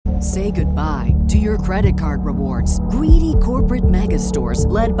Say goodbye to your credit card rewards. Greedy corporate mega stores,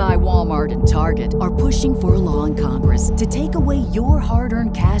 led by Walmart and Target, are pushing for a law in Congress to take away your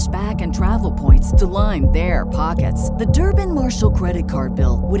hard-earned cash back and travel points to line their pockets. The Durbin-Marshall credit card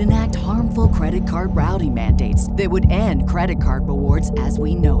bill would enact harmful credit card routing mandates that would end credit card rewards as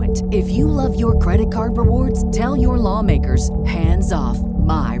we know it. If you love your credit card rewards, tell your lawmakers, hands off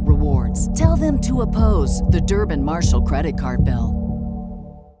my rewards. Tell them to oppose the Durbin-Marshall credit card bill.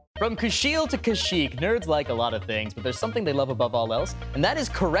 From Kushil to Kashyyyk, nerds like a lot of things, but there's something they love above all else, and that is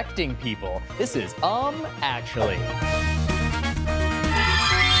correcting people. This is Actually.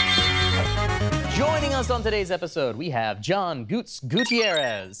 Joining us on today's episode, we have John Goots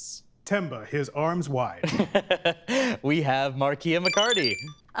Gutierrez. Temba, his arms wide. We have Markia McCarty.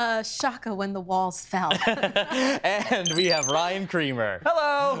 Shaka when the walls fell. And we have Ryan Creamer.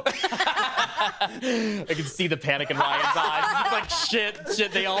 Hello! I can see the panic in Ryan's eyes. It's like,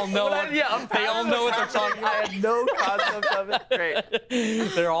 shit, they all know they all know what they're talking about. I had no concept of it.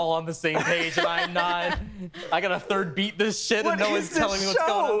 Great. They're all on the same page and I'm not. I gotta third beat this shit and no one's telling me what's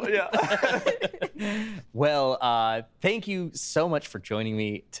going on. Yeah. Well, thank you so much for joining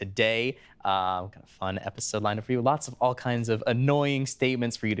me today. Got a fun episode lined up for you. Lots of all kinds of annoying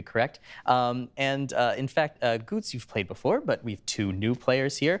statements for you to correct. In fact, Goots, you've played before, but we have two new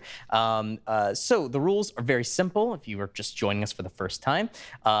players here. So the rules are very simple. If you are just joining us for the first time,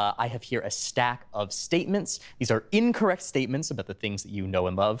 I have here a stack of statements. These are incorrect statements about the things that you know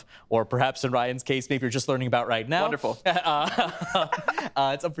and love, or perhaps in Ryan's case, maybe you're just learning about right now. Wonderful.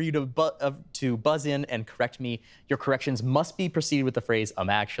 It's up for you to buzz in and correct me. Your corrections must be preceded with the phrase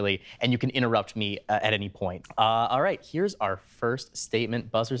actually, and you can interrupt me at any point. All right, here's our first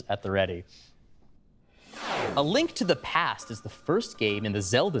statement. Buzzers at the ready. A Link to the Past is the first game in the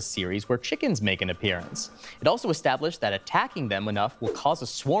Zelda series where chickens make an appearance. It also established that attacking them enough will cause a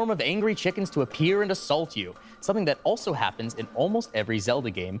swarm of angry chickens to appear and assault you, something that also happens in almost every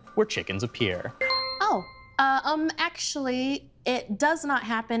Zelda game where chickens appear. Actually, it does not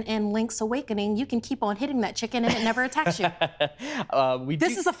happen in Link's Awakening. You can keep on hitting that chicken and it never attacks you.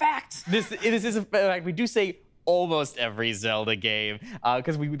 This is a fact. This is a fact. We do say almost every Zelda game,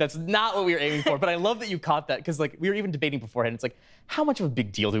 because that's not what we were aiming for. But I love that you caught that, because like we were even debating beforehand. It's like, how much of a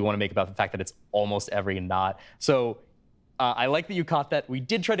big deal do we want to make about the fact that it's almost every and not? So I like that you caught that. We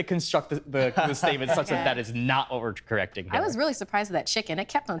did try to construct the statement such that is not what we're correcting here. I was really surprised at that chicken. It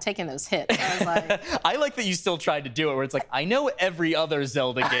kept on taking those hits. I was like, I like that you still tried to do it, where it's like, I know every other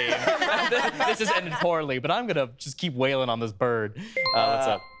Zelda game. This has ended poorly, but I'm gonna just keep wailing on this bird. What's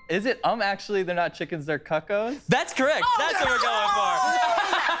up? Is it, actually, they're not chickens, they're cuckoos? That's correct. That's what we're going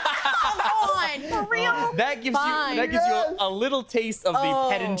for. come on, for real? That gives you a little taste of the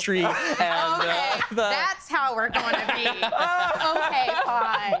pedantry and that's how we're going to be. Okay,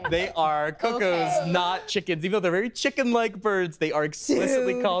 fine. They are cuckoos, not chickens. Even though they're very chicken-like birds, they are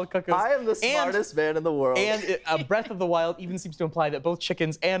explicitly called cuckoos. I am the smartest man in the world. And Breath of the Wild even seems to imply that both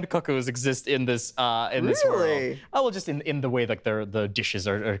chickens and cuckoos exist in this this world. Really? Oh, well, just in the way like the dishes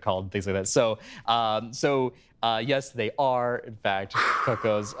are called, things like that. So yes, they are in fact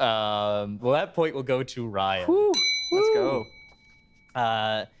cuckoos. Well, that point will go to Ryan. Woo. Let's go.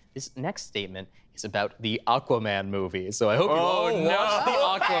 This next statement is about the Aquaman movie. So I hope you all watched the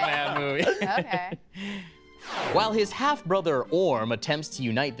Aquaman movie. Okay. While his half-brother Orm attempts to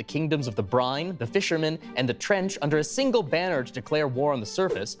unite the kingdoms of the Brine, the Fishermen, and the Trench under a single banner to declare war on the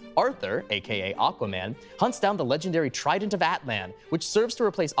surface, Arthur, aka Aquaman, hunts down the legendary Trident of Atlan, which serves to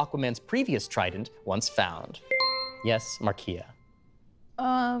replace Aquaman's previous trident once found. Yes, Markia.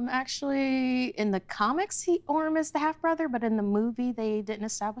 Actually, in the comics, Orm is the half-brother, but in the movie, they didn't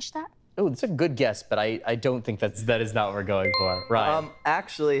establish that. Oh, that's a good guess, but I don't think that is not what we're going for. Ryan.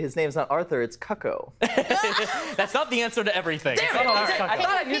 Actually, his name's not Arthur, it's Cuckoo. That's not the answer to everything. Damn it! I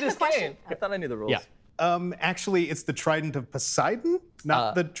thought I knew this game. I thought I knew the rules. Yeah. Actually, it's the Trident of Poseidon,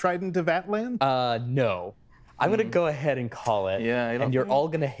 not the Trident of Atlan. No. I'm gonna go ahead and call it. Yeah, and you're all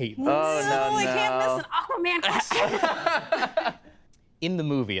gonna hate this. Oh, no. I can't miss an Aquaman question. In the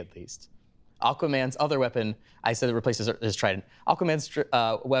movie, at least, Aquaman's other weapon, I said it replaces his trident. Aquaman's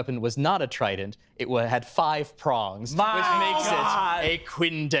weapon was not a trident. It had 5 prongs, which makes it a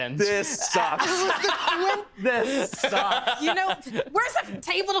quindent. This sucks. This sucks. You know, where's the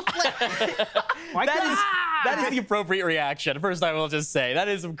table to flip? That is the appropriate reaction. First, I will just say that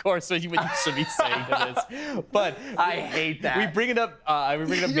is, of course, what you should be saying to this. But I hate that. We bring it up.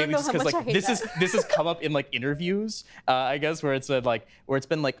 Mainly just because like this has come up in like interviews, I guess, where it's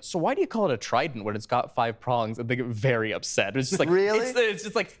been like, so why do you call it a trident when it's got 5 prongs? And they get very upset. It's just like really? It's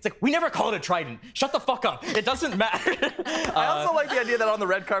just like we never call it a trident. Shut the fuck up. It doesn't matter. I also like the idea that on the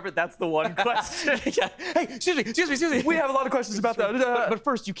red carpet, that's the one question. Yeah. Hey, excuse me. We have a lot of questions about that. But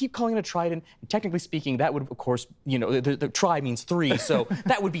first, you keep calling it a trident. And technically speaking, that would, of course, the tri means 3, so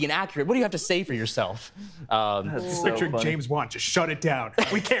that would be inaccurate. What do you have to say for yourself? So Richard funny. James Wan, just shut it down.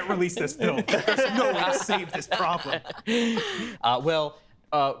 We can't release this film. There's no way to save this problem.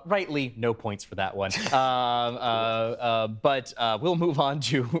 Rightly, no points for that one. But we'll move on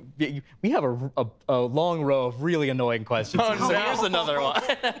to. We have a long row of really annoying questions. Oh, so no. here's another one.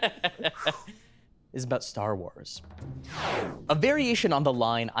 Is about Star Wars. A variation on the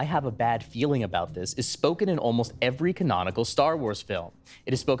line, I have a bad feeling about this, is spoken in almost every canonical Star Wars film.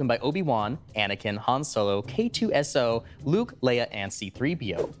 It is spoken by Obi-Wan, Anakin, Han Solo, K2SO, Luke, Leia, and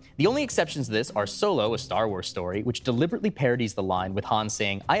C-3PO. The only exceptions to this are Solo, a Star Wars story, which deliberately parodies the line with Han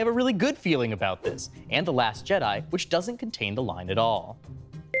saying, I have a really good feeling about this, and The Last Jedi, which doesn't contain the line at all.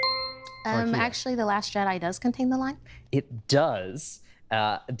 Actually, The Last Jedi does contain the line. It does.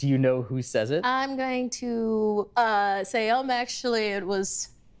 Do you know who says it? I'm going to say, it was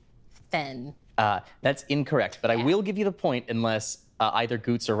Fenn. That's incorrect, but I will give you the point unless either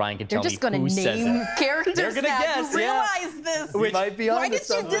Goots or Ryan can They're tell me just going who to says name it. characters They're gonna now. guess, You yeah. realize this. We might be Why onto did you do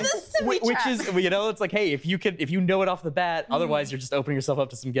something. this to me, Which Chad? is, it's like, hey, if you know it off the bat, otherwise you're just opening yourself up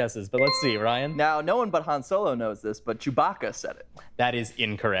to some guesses. But let's see, Ryan. Now, no one but Han Solo knows this, but Chewbacca said it. That is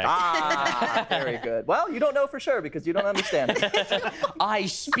incorrect. Ah, very good. Well, you don't know for sure because you don't understand it. I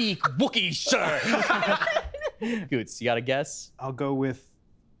speak Wookiee, sir. Goots, you got a guess? I'll go with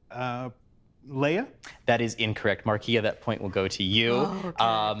Leia. That is incorrect. Markia, that point will go to you.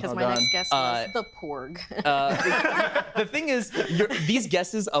 Because my next guess was the Porg. The thing is, these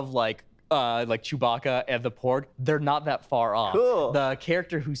guesses of like Chewbacca and the Porg, they're not that far off. Cool. The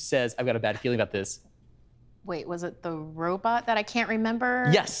character who says, I've got a bad feeling about this. Wait, was it the robot that I can't remember?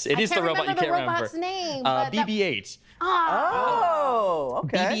 Yes, it is the robot you can't remember. I can't remember the robot's name. but that- BB-8. Oh,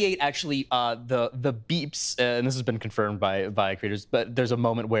 okay. BB-8 actually, the beeps, and this has been confirmed by creators, but there's a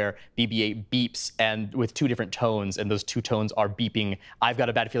moment where BB-8 beeps and with 2 different tones, and those 2 tones are beeping, I've got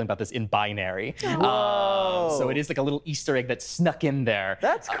a bad feeling about this in binary. Whoa. So it is like a little Easter egg that's snuck in there.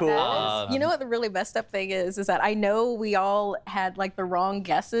 That's cool. You know what the really messed up thing is that I know we all had like the wrong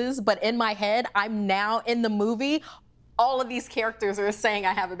guesses, but in my head, I'm now in the movie. All of these characters are saying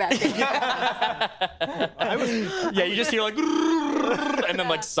I have a bad feeling. Yeah, you just hear like, and then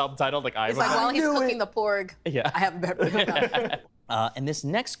like subtitled, like, It's like while he's cooking the Porg, Yeah. I have a bad feeling about it. And this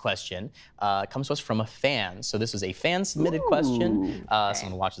next question comes to us from a fan. So this was a fan-submitted question.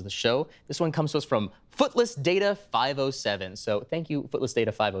 Someone who watches the show. This one comes to us from Footless Data 507. So thank you, Footless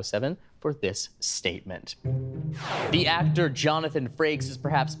Data 507, for this statement. The actor Jonathan Frakes is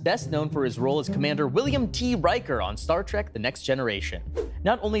perhaps best known for his role as Commander William T. Riker on Star Trek: The Next Generation.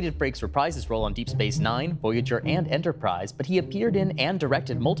 Not only did Frakes reprise his role on Deep Space Nine, Voyager, and Enterprise, but he appeared in and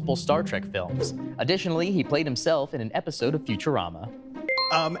directed multiple Star Trek films. Additionally, he played himself in an episode of Futurama.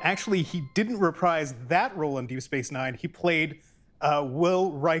 Actually, he didn't reprise that role in Deep Space Nine. He played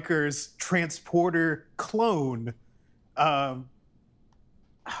Will Riker's transporter clone.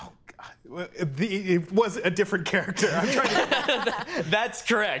 It was a different character. I'm trying to. That's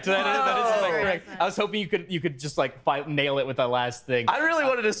correct. That is correct. I was hoping you could just like nail it with the last thing. I really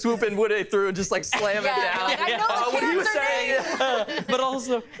wanted to swoop in Woody through and just like slam it down. I know the What he was character saying. But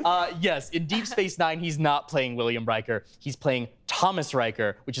also, yes, in Deep Space Nine, he's not playing William Riker. He's playing Thomas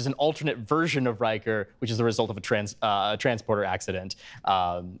Riker, which is an alternate version of Riker, which is the result of a transporter accident.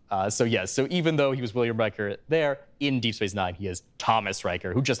 So even though he was William Riker there, in Deep Space Nine, he is Thomas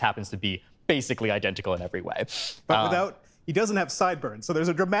Riker, who just happens to be basically identical in every way. But he doesn't have sideburns. So there's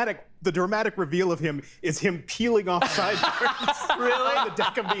the dramatic reveal of him is him peeling off sideburns on the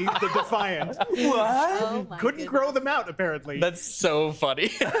deck of the Defiant. What? Oh my Couldn't grow them out, apparently. That's so funny.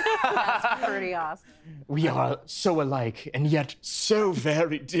 That's pretty awesome. We are so alike and yet so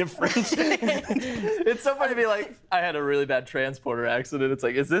very different. It's so funny to be like, I had a really bad transporter accident. It's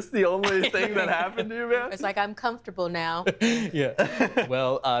like, is this the only thing that happened to you, man? It's like, I'm comfortable now. Yeah.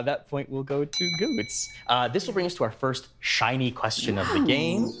 Well, that point will go to Goots. This will bring us to our first shiny question of the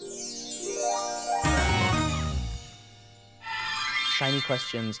game. Shiny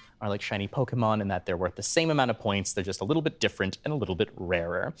questions are like shiny Pokemon in that they're worth the same amount of points. They're just a little bit different and a little bit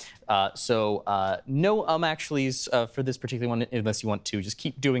rarer. So no actuallys for this particular one unless you want to. Just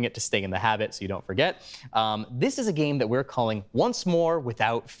keep doing it to stay in the habit so you don't forget. This is a game that we're calling Once More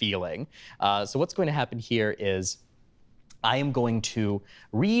Without Feeling. So what's going to happen here is I am going to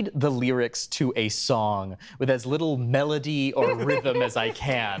read the lyrics to a song with as little melody or rhythm as I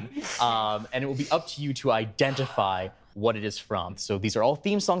can. And it will be up to you to identify what it is from. So these are all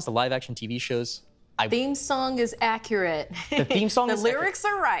theme songs to live action TV shows Theme song is accurate. The theme song the is lyrics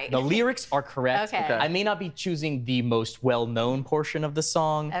are right. The lyrics are correct. Okay. I may not be choosing the most well-known portion of the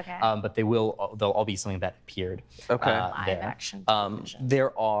song, Okay. but they'll all be something that appeared Okay. Live there. action Um, television.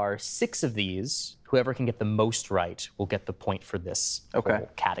 there are 6 of these. Whoever can get the most right will get the point for this Okay. whole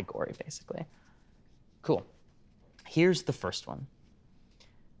category, basically. Cool. Here's the first one.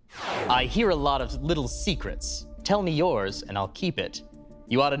 I hear a lot of little secrets. Tell me yours, and I'll keep it.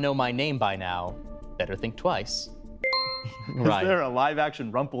 You ought to know my name by now. Better think twice. Is there a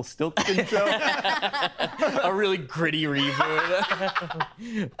live-action Rumpelstiltskin show? A really gritty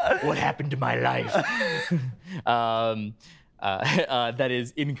reboot. What happened to my life? That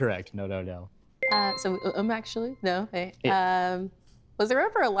is incorrect. No. Actually, no. Hey. Was there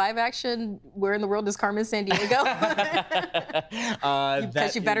ever a live action Where in the World is Carmen Sandiego?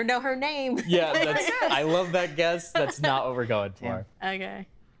 Because you better know her name. Yeah, I love that guess. That's not what we're going for. Okay.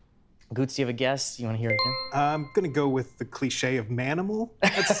 Goots, do you have a guess? You want to hear it again? I'm gonna go with the cliche of Manimal.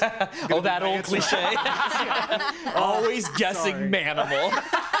 Oh, that old cliche. Always guessing Sorry. Manimal.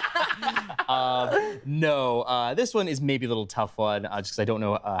 No, this one is maybe a little tough one, just because I don't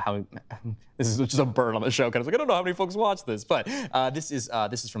know how. This is just a burn on the show. Kind of like I don't know how many folks watch this, but this is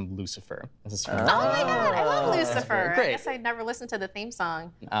from Lucifer. This is from. Oh my God, I love Lucifer. great. I guess I never listened to the theme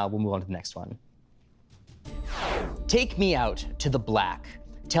song. We'll move on to the next one. Take me out to the black.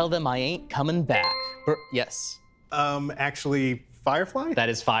 Tell them I ain't coming back. Yes, Actually, Firefly? that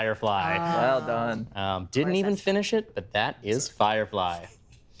is Firefly. Well done. Didn't even finish it, but that is Firefly.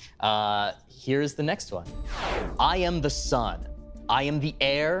 Here's the next one. I am the sun. I am the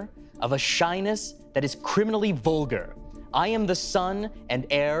heir of a shyness that is criminally vulgar. I am the son and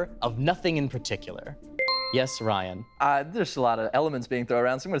heir of nothing in particular. Yes, Ryan. There's a lot of elements being thrown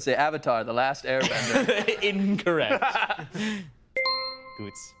around, so I'm going to say Avatar, The Last Airbender. Incorrect.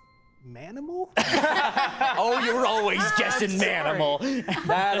 Goots. Manimal? Oh, you're always guessing Manimal.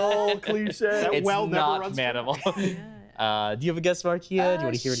 That old cliche. It's well never not runs dry. Manimal. Do you have a guess, Markia? Do you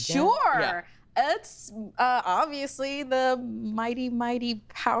want to hear it again? Sure. Yeah. It's obviously the mighty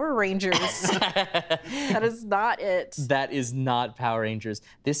Power Rangers. That is not it. That is not Power Rangers.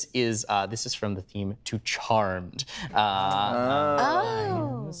 This is from the theme to Charmed.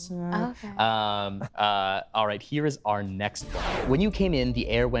 Oh. Okay. All right, here is our next one. When you came in, the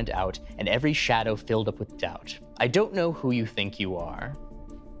air went out, and every shadow filled up with doubt. I don't know who you think you are.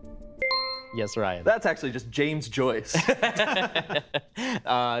 Yes, Ryan. That's actually just James Joyce.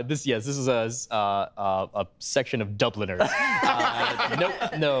 This is a section of Dubliners.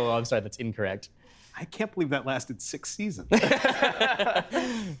 No, I'm sorry, that's incorrect. I can't believe that lasted 6 seasons.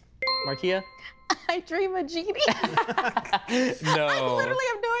 Markia? I Dream of Jeannie. No. I literally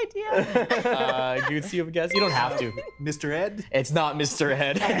have no idea. Goots, you have a guess? You don't have to. Mr. Ed? It's not Mr.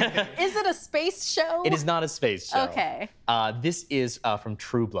 Ed. Is it a space show? It is not a space show. Okay. This is from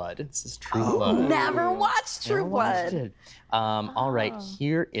True Blood. This is True Blood. Never watched True Never watched Blood. it. All right,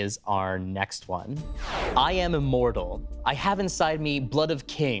 here is our next one. I am immortal. I have inside me blood of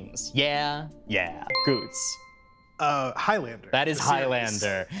kings. Yeah. Goots. Highlander. That is the series.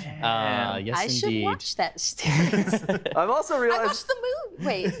 Highlander. Yes, I indeed. should watch that series. I've also I realized watched the movie.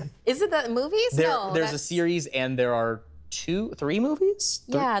 Wait, is it the movies? No. There's a that's- series, and there are 3 movies?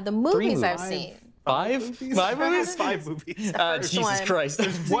 Yeah, the movies I've movies. seen. 5 movies? movies? 5 movies. Jesus one. Christ.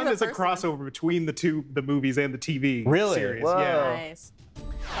 One is a the first one. crossover between the movies and the TV Really? series. Whoa. Yeah. Nice.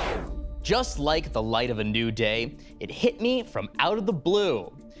 Just like the light of a new day, it hit me from out of the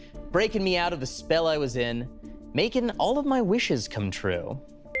blue, breaking me out of the spell I was in, making all of my wishes come true.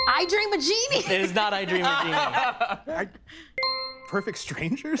 I Dream of Jeannie. It is not I Dream of Jeannie. Perfect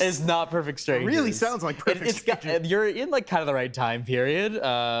Strangers? It's not Perfect Strangers. really sounds like Perfect It's got, Strangers. you're in like kind of the right time period.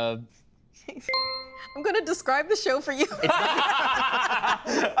 I'm gonna describe the show for you.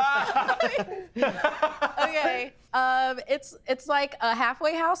 Okay. It's like a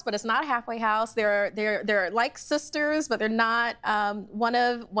halfway house, but it's not a halfway house. They're like sisters, but they're not. One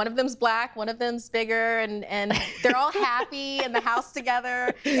of them's black, one of them's bigger, and they're all happy in the house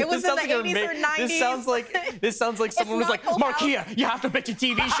together. It was in the 80s or 90s. This sounds like someone was not like, Full Markia, you have to pick a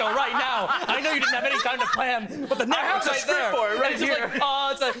TV show right now. I know you didn't have any time to plan, but the network's a right script there. for it right And it's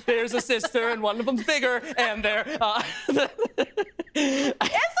just like, there's a sister, and one of them's bigger, and they're. It's a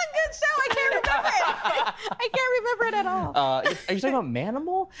good show. I can't remember it. I can't remember it at all. Are you talking about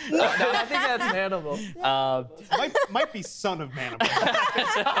Manimal? no, I think that's Hannibal. might be Son of Manimal.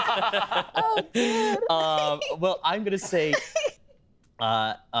 Oh, dude. Well, I'm gonna say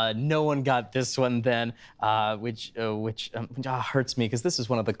no one got this one then, which hurts me because this is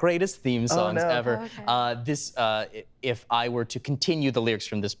one of the greatest theme songs no. ever. Okay. If I were to continue the lyrics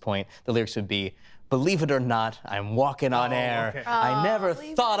from this point, the lyrics would be, Believe it or not, I'm walking on air. okay. I never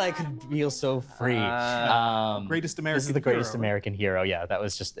thought I could feel so free. Greatest American This is the greatest hero. American hero. Yeah, that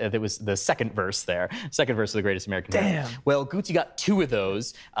was just, it was the second verse there. Second verse of the greatest American hero. Well, Goots, you got 2 of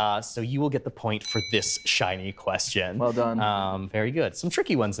those, so you will get the point for this shiny question. Well done. Very good. Some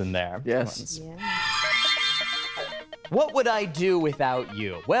tricky ones in there. Yes. What would I do without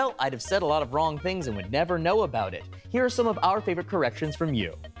you? Well, I'd have said a lot of wrong things and would never know about it. Here are some of our favorite corrections from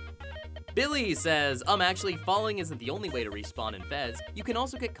you. Billy says, actually, falling isn't the only way to respawn in Fez. You can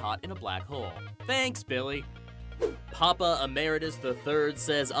also get caught in a black hole. Thanks, Billy. Papa Emeritus III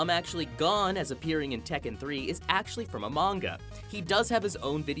says, actually, Gon, as appearing in Tekken 3, is actually from a manga. He does have his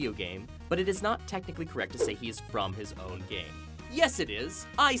own video game, but it is not technically correct to say he is from his own game. Yes, it is.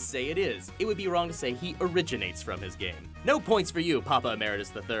 I say it is. It would be wrong to say he originates from his game. No points for you, Papa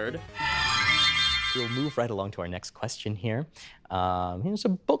Emeritus III. We'll move right along to our next question here. Here's a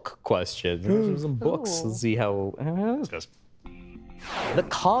book question. Here's some books. Let's see how this goes. The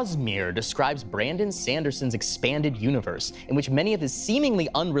Cosmere describes Brandon Sanderson's expanded universe, in which many of his seemingly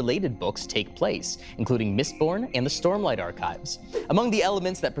unrelated books take place, including Mistborn and the Stormlight Archives. Among the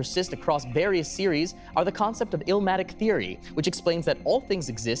elements that persist across various series are the concept of Ilmatic theory, which explains that all things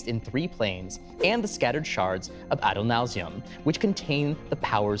exist in 3 planes, and the scattered shards of Adonalsium, which contain the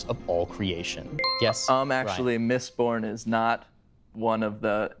powers of all creation. Yes? Actually, Mistborn is not one of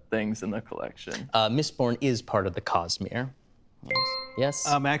the things in the collection. Mistborn is part of the Cosmere. Yes.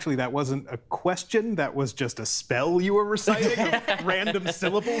 Actually, that wasn't a question. That was just a spell you were reciting, random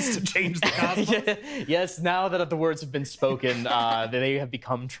syllables to change the cosmos. Yes, now that the words have been spoken, they have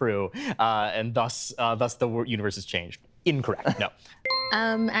become true, and thus the universe has changed. Incorrect. No.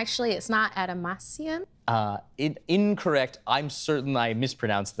 Actually, it's not Adamantium. Incorrect. I'm certain I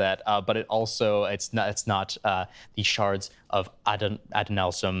mispronounced that, but it's not. The shards of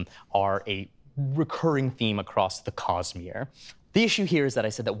Adonalsium are a recurring theme across the Cosmere. The issue here is that I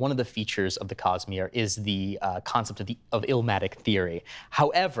said that one of the features of the Cosmere is the concept of Ilmatic theory.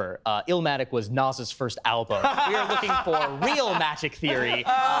 However, Ilmatic was Nas's first album. We are looking for real magic theory, which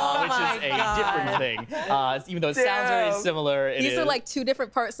is a different thing. Even though it sounds very similar, These are like 2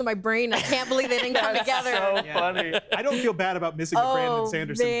 different parts of my brain. I can't believe they didn't come together. So funny. I don't feel bad about missing the Brandon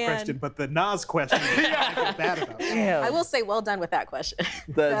Sanderson man. question, but the Nas question, I feel bad about. Damn. I will say, well done with that question.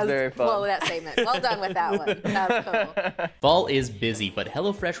 That's very fun. Well, that statement. Well done with that one. That's cool. Fall is busy, but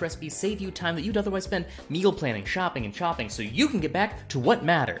HelloFresh recipes save you time that you'd otherwise spend meal planning, shopping, and shopping, so you can get back to what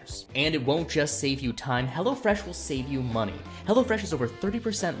matters. And it won't just save you time, HelloFresh will save you money. HelloFresh is over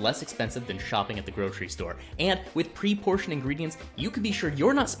 30% less expensive than shopping at the grocery store. And with pre-portioned ingredients, you can be sure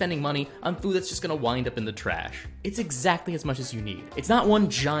you're not spending money on food that's just gonna wind up in the trash. It's exactly as much as you need. It's not one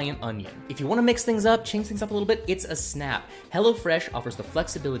giant onion. If you wanna mix things up, change things up a little bit, it's a snap. HelloFresh offers the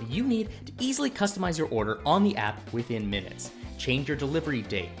flexibility you need to easily customize your order on the app within minutes. Change your delivery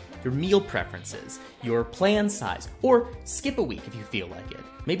date, your meal preferences, your plan size, or skip a week if you feel like it.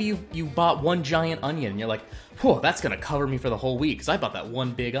 Maybe you bought one giant onion and you're like, whoa, that's gonna cover me for the whole week because I bought that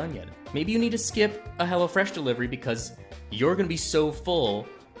one big onion. Maybe you need to skip a HelloFresh delivery because you're gonna be so full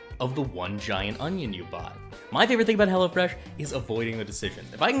of the one giant onion you bought. My favorite thing about HelloFresh is avoiding the decision.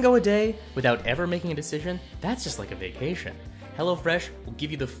 If I can go a day without ever making a decision, that's just like a vacation. HelloFresh will give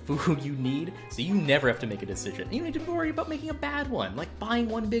you the food you need, so you never have to make a decision. You don't need to worry about making a bad one, like buying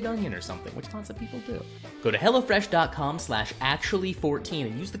one big onion or something, which lots of people do. Go to HelloFresh.com/actually14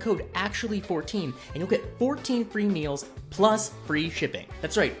 and use the code actually14, and you'll get 14 free meals plus free shipping.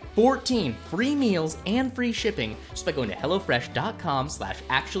 That's right, 14 free meals and free shipping just by going to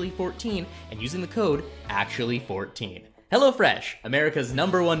HelloFresh.com/actually14 and using the code actually14. HelloFresh, America's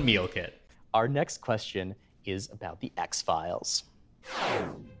 #1 meal kit. Our next question is about the X-Files.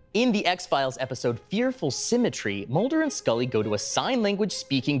 In the X-Files episode Fearful Symmetry, Mulder and Scully go to a sign language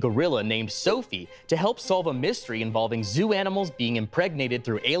speaking gorilla named Sophie to help solve a mystery involving zoo animals being impregnated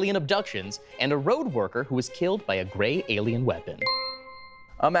through alien abductions and a road worker who was killed by a gray alien weapon.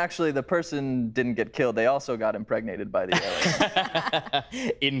 Actually, the person didn't get killed. They also got impregnated by the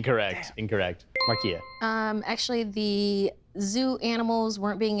alien. Incorrect. Markia. Actually, the zoo animals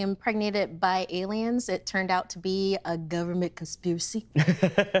weren't being impregnated by aliens. It turned out to be a government conspiracy. No,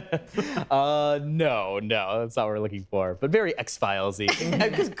 that's not what we're looking for. But very X-Files-y.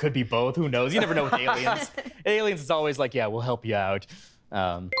 It could be both. Who knows? You never know with aliens. Aliens is always like, yeah, we'll help you out.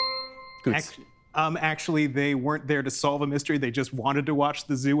 Goots. Actually, they weren't there to solve a mystery. They just wanted to watch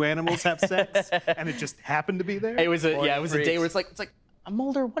the zoo animals have sex, and it just happened to be there. It was a day where it's like,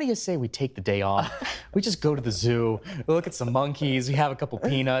 Mulder, what do you say we take the day off? We just go to the zoo, we look at some monkeys, we have a couple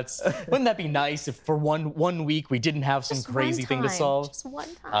peanuts. Wouldn't that be nice if for one week we didn't have some Just crazy one thing to time, solve? Just one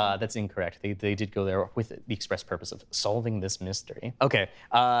time. That's incorrect. They did go there with the express purpose of solving this mystery. Okay.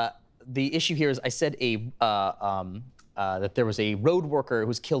 The issue here is I said that there was a road worker who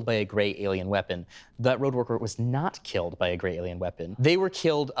was killed by a gray alien weapon. That road worker was not killed by a gray alien weapon. They were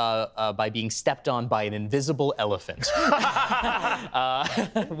killed by being stepped on by an invisible elephant.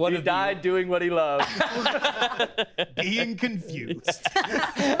 He died doing what he loved. Being confused.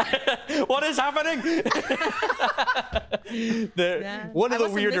 What is happening? One I of the must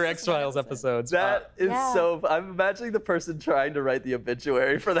have weirder missed this one X-Files episodes. That is Yeah. so. I'm imagining the person trying to write the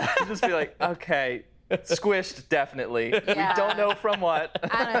obituary for that. Just be like, okay, squished, definitely. We Yeah. don't know from what.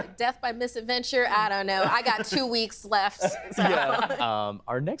 I don't, death by misadventure. I don't know. I got 2 weeks left. So.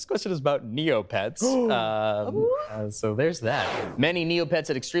 Our next question is about Neopets. So there's that. Many Neopets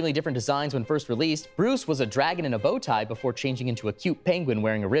had extremely different designs when first released. Bruce was a dragon in a bow tie before changing into a cute penguin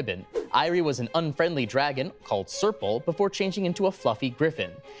wearing a ribbon. Irie was an unfriendly dragon called Serpal before changing into a fluffy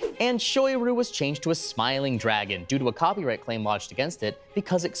griffin. And Shoiru was changed to a smiling dragon due to a copyright claim lodged against it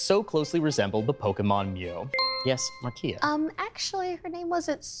because it so closely resembled the Pokemon Mew. Yes, Markia. Actually, her name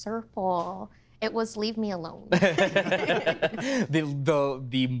wasn't Serpal. It was Leave Me Alone.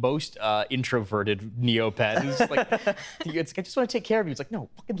 the most introverted Neopet who's just like, it's, I just want to take care of you. It's like, no,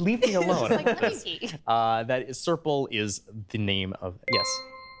 fucking leave me alone. Like, let me pee. That is, Serpal is the name of, yes.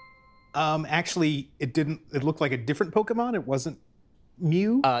 Actually, it looked like a different Pokemon. It wasn't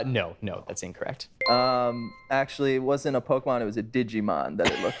Mew. No, that's incorrect. Actually, it wasn't a Pokemon, it was a Digimon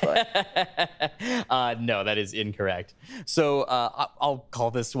that it looked like. No, that is incorrect. So I'll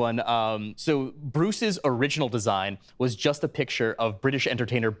call this one. So Bruce's original design was just a picture of British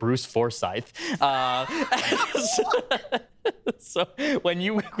entertainer Bruce Forsyth. So when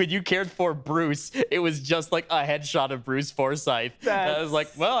you cared for Bruce, it was just like a headshot of Bruce Forsyth. I was like,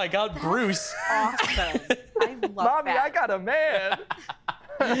 well, I got Bruce. Awesome. I love Mommy, that. I got a man.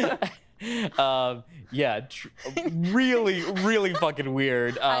 Really, really fucking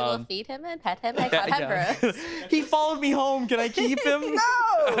weird. I will feed him and pet him. I got him, Bruce. He followed me home. Can I keep him?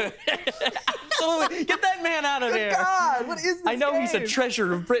 No! Absolutely. Get that man out of here. God, what is this I know he's a game?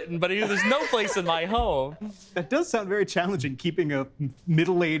 treasure of Britain, but there's no place in my home. That does sound very challenging, keeping a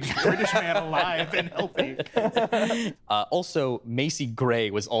middle-aged British man alive and healthy. Also, Macy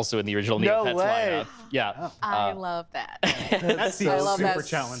Gray was also in the original No Neopets way. lineup. Yeah. I love that. That seems I love super that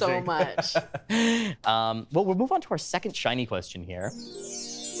challenging. so much. Well, we'll move on to our second shiny question here.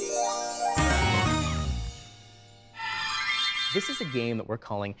 This is a game that we're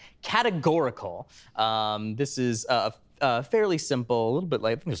calling Categorical. This is fairly simple, a little bit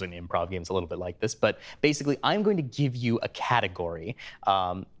like, I think there's an improv games a little bit like this, but basically I'm going to give you a category,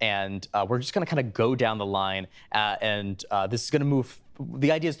 and we're just gonna kind of go down the line, and this is gonna move,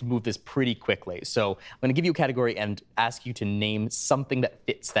 the idea is to move this pretty quickly. So I'm gonna give you a category and ask you to name something that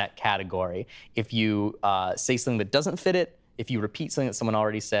fits that category. If you say something that doesn't fit it, if you repeat something that someone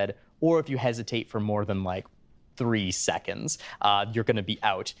already said, or if you hesitate for more than like 3 seconds, you're going to be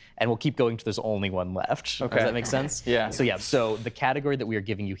out, and we'll keep going till there's only one left. Okay. Does that make sense? Yeah. So the category that we are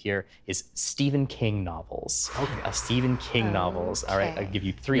giving you here is Stephen King novels. Okay. Stephen King novels. All right, I'll give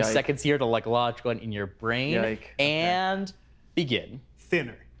you 3 Yike. seconds here to like lodge one in your brain, Yike. and begin.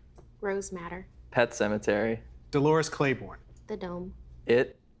 Thinner. Rose Matter. Pet Cemetery. Dolores Claiborne. The Dome.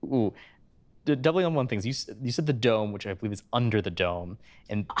 It. Ooh. Doubling on one thing, you said The Dome, which I believe is Under the Dome,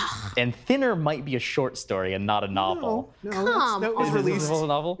 and Thinner might be a short story and not a novel. No, Come it was on. released. Is it a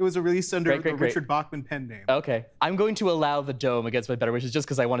novel? It was released under Great. the Richard Bachman pen name. Okay, I'm going to allow The Dome against my better wishes just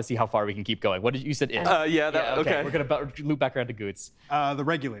because I want to see how far we can keep going. What did you said? It. Okay. We're gonna loop back around to Goots. The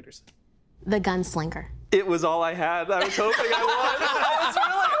Regulators. The Gunslinger. It was all I had. I was hoping I won. I was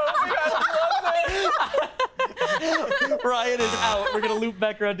really hoping I won. Ryan is out. We're gonna loop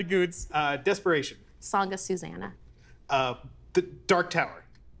back around to Goots. Desperation. Song of Susanna. The Dark Tower.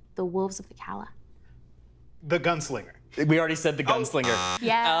 The Wolves of the Calla. The Gunslinger. We already said The Gunslinger.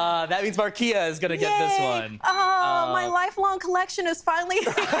 Yeah. That means Markia is gonna get this one. Oh, my lifelong collection has finally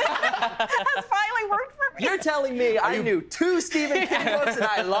worked for me. You're telling me I knew 2 Stephen King books and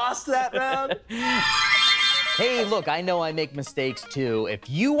I lost that round? Hey, look, I know I make mistakes too. If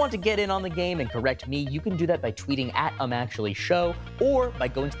you want to get in on the game and correct me, you can do that by tweeting at @UmActuallyShow or by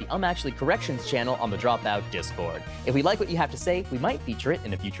going to the Actually Corrections channel on the Dropout Discord. If we like what you have to say, we might feature it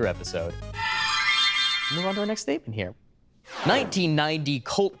in a future episode. Move on to our next statement here. 1990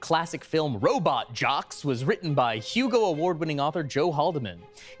 cult classic film Robot Jox was written by Hugo Award-winning author Joe Haldeman.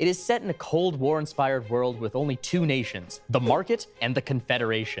 It is set in a Cold War-inspired world with only two nations, the Market and the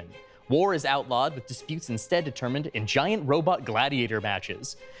Confederation. War is outlawed, with disputes instead determined in giant robot gladiator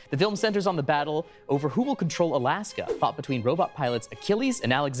matches. The film centers on the battle over who will control Alaska, fought between robot pilots Achilles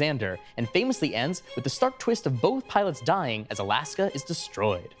and Alexander, and famously ends with the stark twist of both pilots dying as Alaska is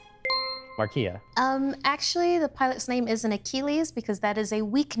destroyed. Markia. Actually, the pilot's name isn't Achilles because that is a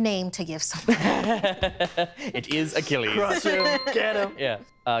weak name to give someone. It is Achilles. Crush him, get him. Yeah.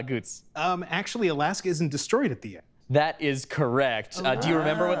 Goots. Actually, Alaska isn't destroyed at the end. That is correct. Do you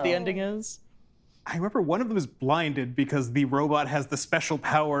remember what the ending is? I remember one of them is blinded because the robot has the special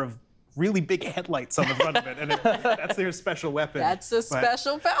power of really big headlights on the front of it, and that's their special weapon. That's a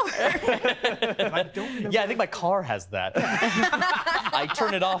special power. I don't remember. Yeah, I think my car has that. I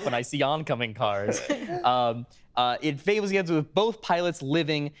turn it off when I see oncoming cars. It famously ends with both pilots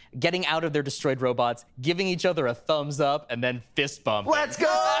living, getting out of their destroyed robots, giving each other a thumbs up, and then fist bump. Let's go!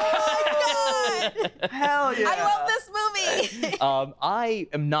 Hell yeah! I love this movie. I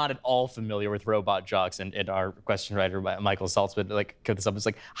am not at all familiar with Robot Jox, and our question writer Michael Saltzman cooked this up. It's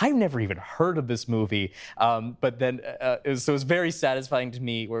like I've never even heard of this movie, but then it was very satisfying to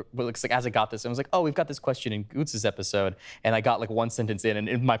me. Where it looks like as I got this, I was like, oh, we've got this question in Goots' episode, and I got like one sentence in, and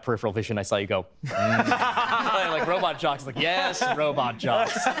in my peripheral vision, I saw you go. Like Robot Jox, like yes, Robot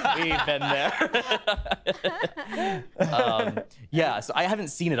Jox, we've been there. Yeah, so I haven't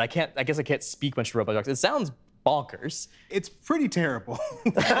seen it. I guess I can't speak much to Robot Jox. It sounds bonkers. It's pretty terrible,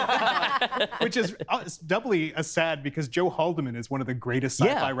 which is doubly sad because Joe Haldeman is one of the greatest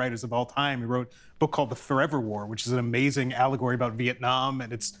sci-fi writers of all time. He wrote a book called The Forever War, which is an amazing allegory about Vietnam,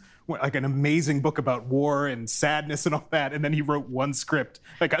 and it's like an amazing book about war and sadness and all that. And then he wrote one script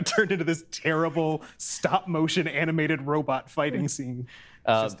that got turned into this terrible stop-motion animated robot fighting scene.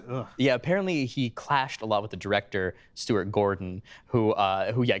 Yeah, apparently he clashed a lot with the director Stuart Gordon, who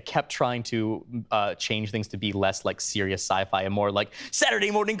kept trying to change things to be less like serious sci-fi and more like Saturday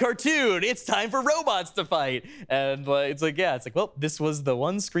morning cartoon. It's time for robots to fight, and it's like well, this was the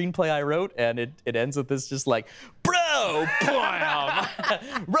one screenplay I wrote, and it ends with this just like, bro, bam,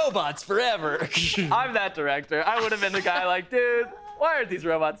 robots forever. I'm that director. I would have been the guy like, dude, why aren't these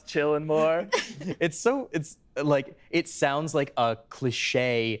robots chilling more? It's like it sounds like a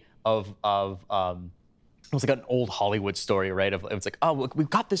cliche of it was like an old Hollywood story, right? It's like, oh, look, we've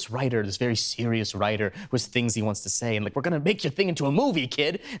got this writer, this very serious writer with things he wants to say, and like we're gonna make your thing into a movie,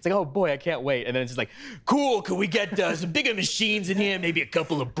 kid. It's like, oh boy, I can't wait. And then it's just like, cool, can we get some bigger machines in here, maybe a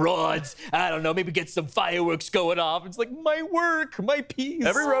couple of broads? I don't know, maybe get some fireworks going off. It's like my work, my piece.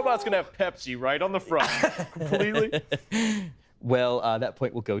 Every robot's gonna have Pepsi right on the front, completely. Well, that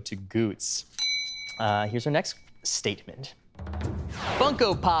point will go to Goots. Here's our next statement.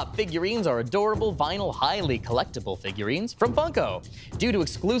 Funko Pop figurines are adorable, vinyl, highly collectible figurines from Funko. Due to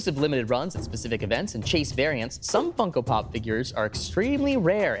exclusive limited runs at specific events and chase variants, some Funko Pop figures are extremely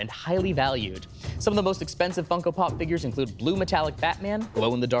rare and highly valued. Some of the most expensive Funko Pop figures include blue metallic Batman,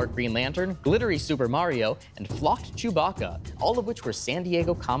 glow-in-the-dark Green Lantern, glittery Super Mario, and flocked Chewbacca, all of which were San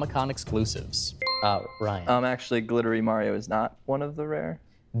Diego Comic-Con exclusives. Ryan. Actually, glittery Mario is not one of the rare.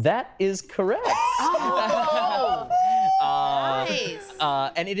 That is correct. Nice.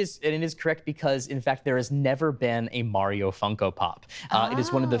 And it is correct because, in fact, there has never been a Mario Funko Pop. It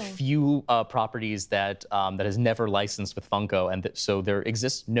is one of the few properties that has never licensed with Funko, and so there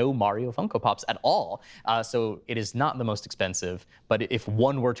exists no Mario Funko Pops at all. So it is not the most expensive, but if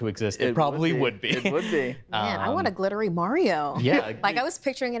one were to exist, it probably would be. It would be. Man, I want a glittery Mario. Yeah. Like I was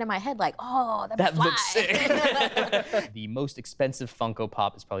picturing it in my head, like, oh, That fly. looks sick. The most expensive Funko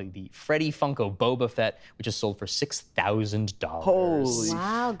Pop is probably the Freddy Funko Boba Fett, which is sold for $6,000. Holy.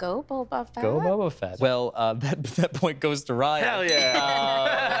 Wow, go Boba Fett. Go Boba Fett. Well, that point goes to Ryan. Hell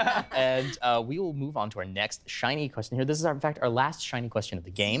yeah. And we will move on to our next shiny question here. This is, in fact, our last shiny question of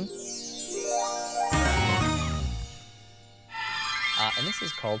the game. And this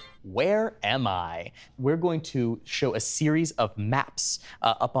is called Where Am I? We're going to show a series of maps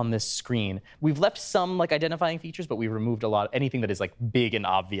up on this screen. We've left some like identifying features, but we removed anything that is like big and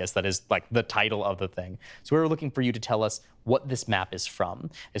obvious, that is like the title of the thing. So we're looking for you to tell us what this map is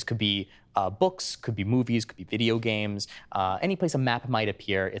from. This could be books, could be movies, could be video games. Any place a map might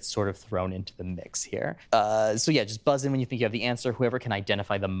appear, it's sort of thrown into the mix here. So yeah, just buzz in when you think you have the answer. Whoever can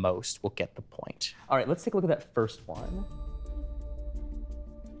identify the most will get the point. All right, let's take a look at that first one.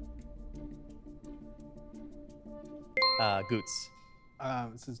 Goots.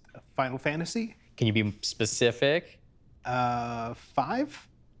 This is Final Fantasy. Can you be specific? 5?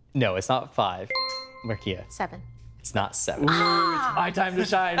 No, it's not 5. Markia. 7. It's not 7. It's my time to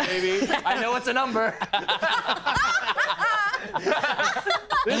shine, baby. I know it's a number.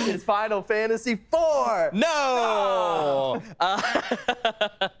 This is Final Fantasy IV. No.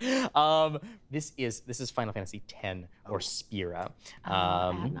 This is Final Fantasy X or Spira.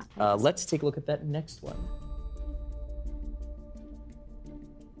 I have not played this Let's take a look at that next one.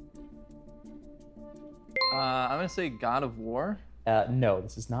 I'm gonna say God of War. No,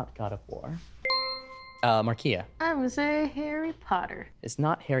 this is not God of War. Markia. I'm gonna say Harry Potter. It's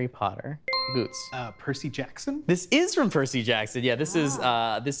not Harry Potter. Goots. Percy Jackson? This is from Percy Jackson. Yeah, this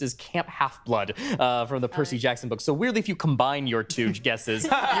is Camp Half-Blood from the Percy Jackson book. So weirdly, if you combine your two guesses, you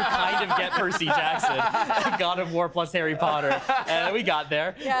kind of get Percy Jackson, God of War plus Harry Potter, and we got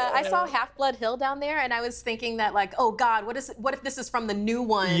there. Yeah, I saw Half-Blood Hill down there, and I was thinking that, like, oh God, what if this is from the new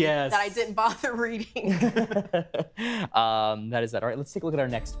one Yes. that I didn't bother reading? That is that. All right, let's take a look at our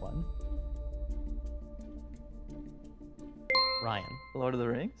next one. Ryan. Lord of the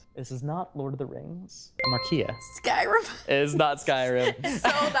Rings. This is not Lord of the Rings. Markia. Skyrim. It is not Skyrim. So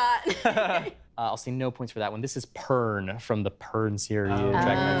not. I'll say no points for that one. This is Pern from the Pern series. Dragon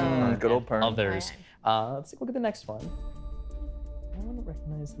Knights of Pern good old and Pern. Others. Let's take a look at the next one. I want to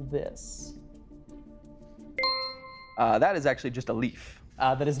recognize this. That is actually just a leaf.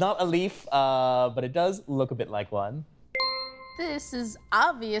 That is not a leaf, but it does look a bit like one. This is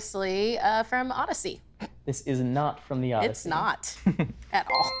obviously from Odyssey. This is not from the Odyssey. It's not at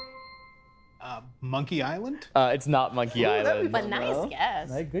all. Monkey Island? It's not Monkey Island. But nice guess.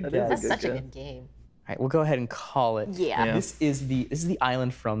 Right, good That guess. is That's a good such a guess. good game. All right, we'll go ahead and call it. Yeah. Yeah. This is the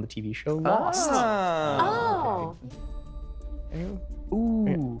island from the TV show Lost. Oh.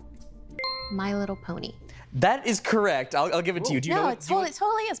 Ooh. My Little Pony. That is correct. I'll give it to you. Do you know? No, what- it do you know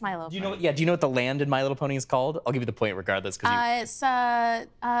totally is My Little Do you know? Yeah. Do you know what the land in My Little Pony is called? I'll give you the point regardless. It's a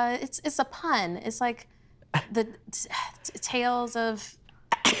pun. It's like the tales of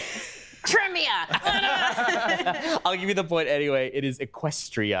Trivia. I'll give you the point anyway. It is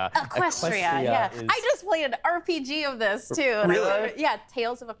Equestria. Equestria, yeah. is- I just played an RPG of this too. and I Really? love it. Yeah,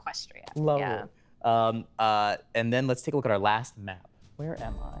 Tales of Equestria. Love yeah. it. And then let's take a look at our last map. Where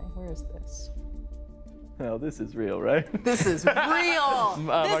am I? Where is this? Oh, this is real, right? This is real.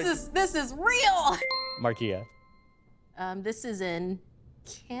 Mark- This is real. Markia. This is in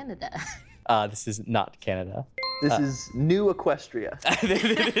Canada. This is not Canada. This is New Equestria.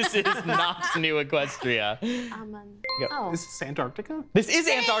 This is not New Equestria. Oh. Is this Antarctica? This is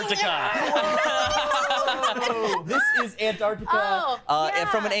Antarctica. This is Antarctica. Oh, And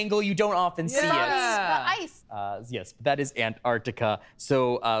from an angle you don't often see it. The ice. Yes, that is Antarctica.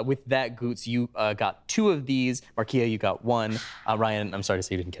 So with that, Goots, you got 2 of these. Markia, you got 1. Ryan, I'm sorry to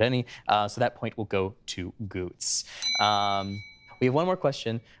say you didn't get any. So that point will go to Goots. We have one more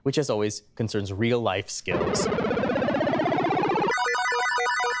question, which as always concerns real life skills.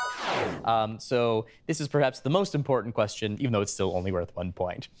 So this is perhaps the most important question, even though it's still only worth 1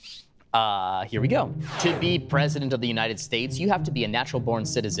 point. Here we go. To be president of the United States, you have to be a natural-born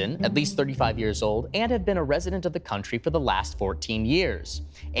citizen, at least 35 years old, and have been a resident of the country for the last 14 years.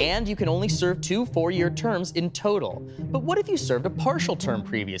 And you can only serve 2 4-year terms in total. But what if you served a partial term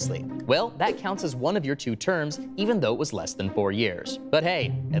previously? Well, that counts as one of your 2 terms, even though it was less than 4 years. But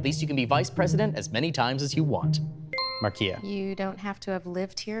hey, at least you can be vice president as many times as you want. Markia. You don't have to have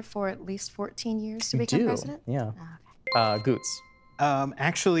lived here for at least 14 years to become president? Yeah. Goots.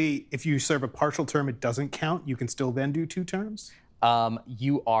 Actually, if you serve a partial term, it doesn't count. You can still then do 2 terms.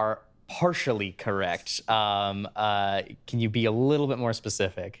 You are partially correct. Can you be a little bit more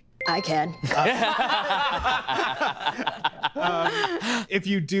specific? I can. If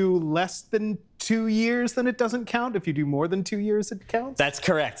you do less than 2 years, then it doesn't count. If you do more than 2 years, it counts. That's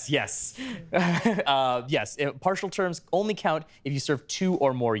correct, yes. Yes, partial terms only count if you serve 2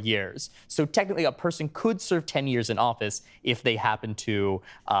 or more years. So technically a person could serve 10 years in office if they happen to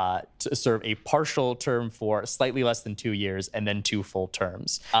serve a partial term for slightly less than 2 years and then 2 full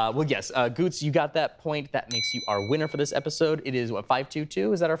terms. Well, yes, Goots, you got that point. That makes you our winner for this episode. It is, what,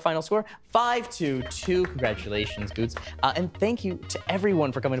 5-2-2? Is that our final score? 5-2-2. Congratulations, Goots. And thank you to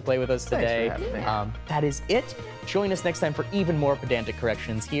everyone for coming to play with us today. Thanks for having me. That is it. Join us next time for even more pedantic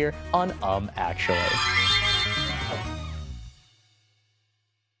corrections here on Actually.